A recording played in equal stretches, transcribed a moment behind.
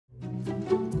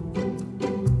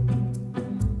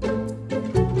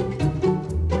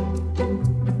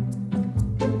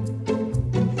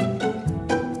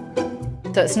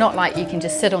So it's not like you can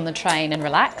just sit on the train and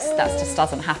relax. That just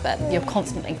doesn't happen. You're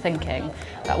constantly thinking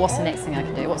about what's the next thing I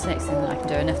can do, what's the next thing that I can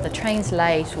do, and if the train's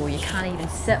late or you can't even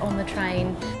sit on the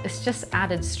train, it's just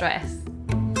added stress.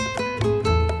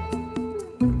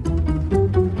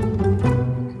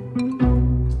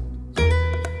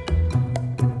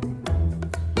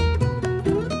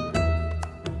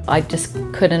 I just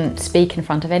couldn't speak in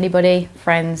front of anybody,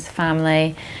 friends,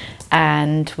 family,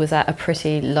 and was at a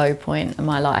pretty low point in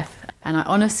my life. And I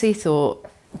honestly thought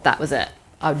that was it.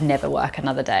 I would never work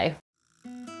another day.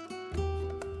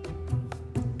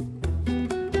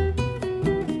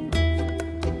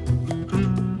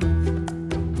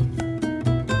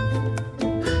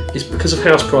 It's because of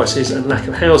house prices and lack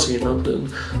of housing in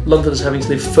London, Londoners having to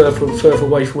live further and further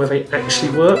away from where they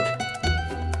actually work.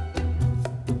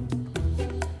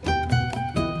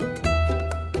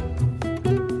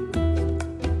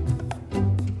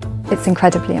 It's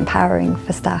incredibly empowering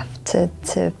for staff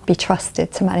to be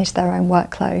trusted to manage their own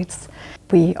workloads.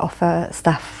 We offer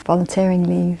staff volunteering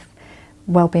leave,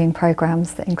 wellbeing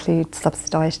programmes that include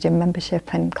subsidised gym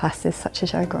membership and classes such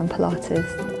as yoga and Pilates.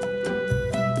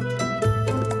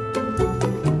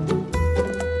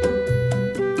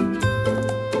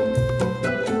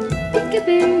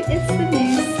 Peekaboo, it's the moon.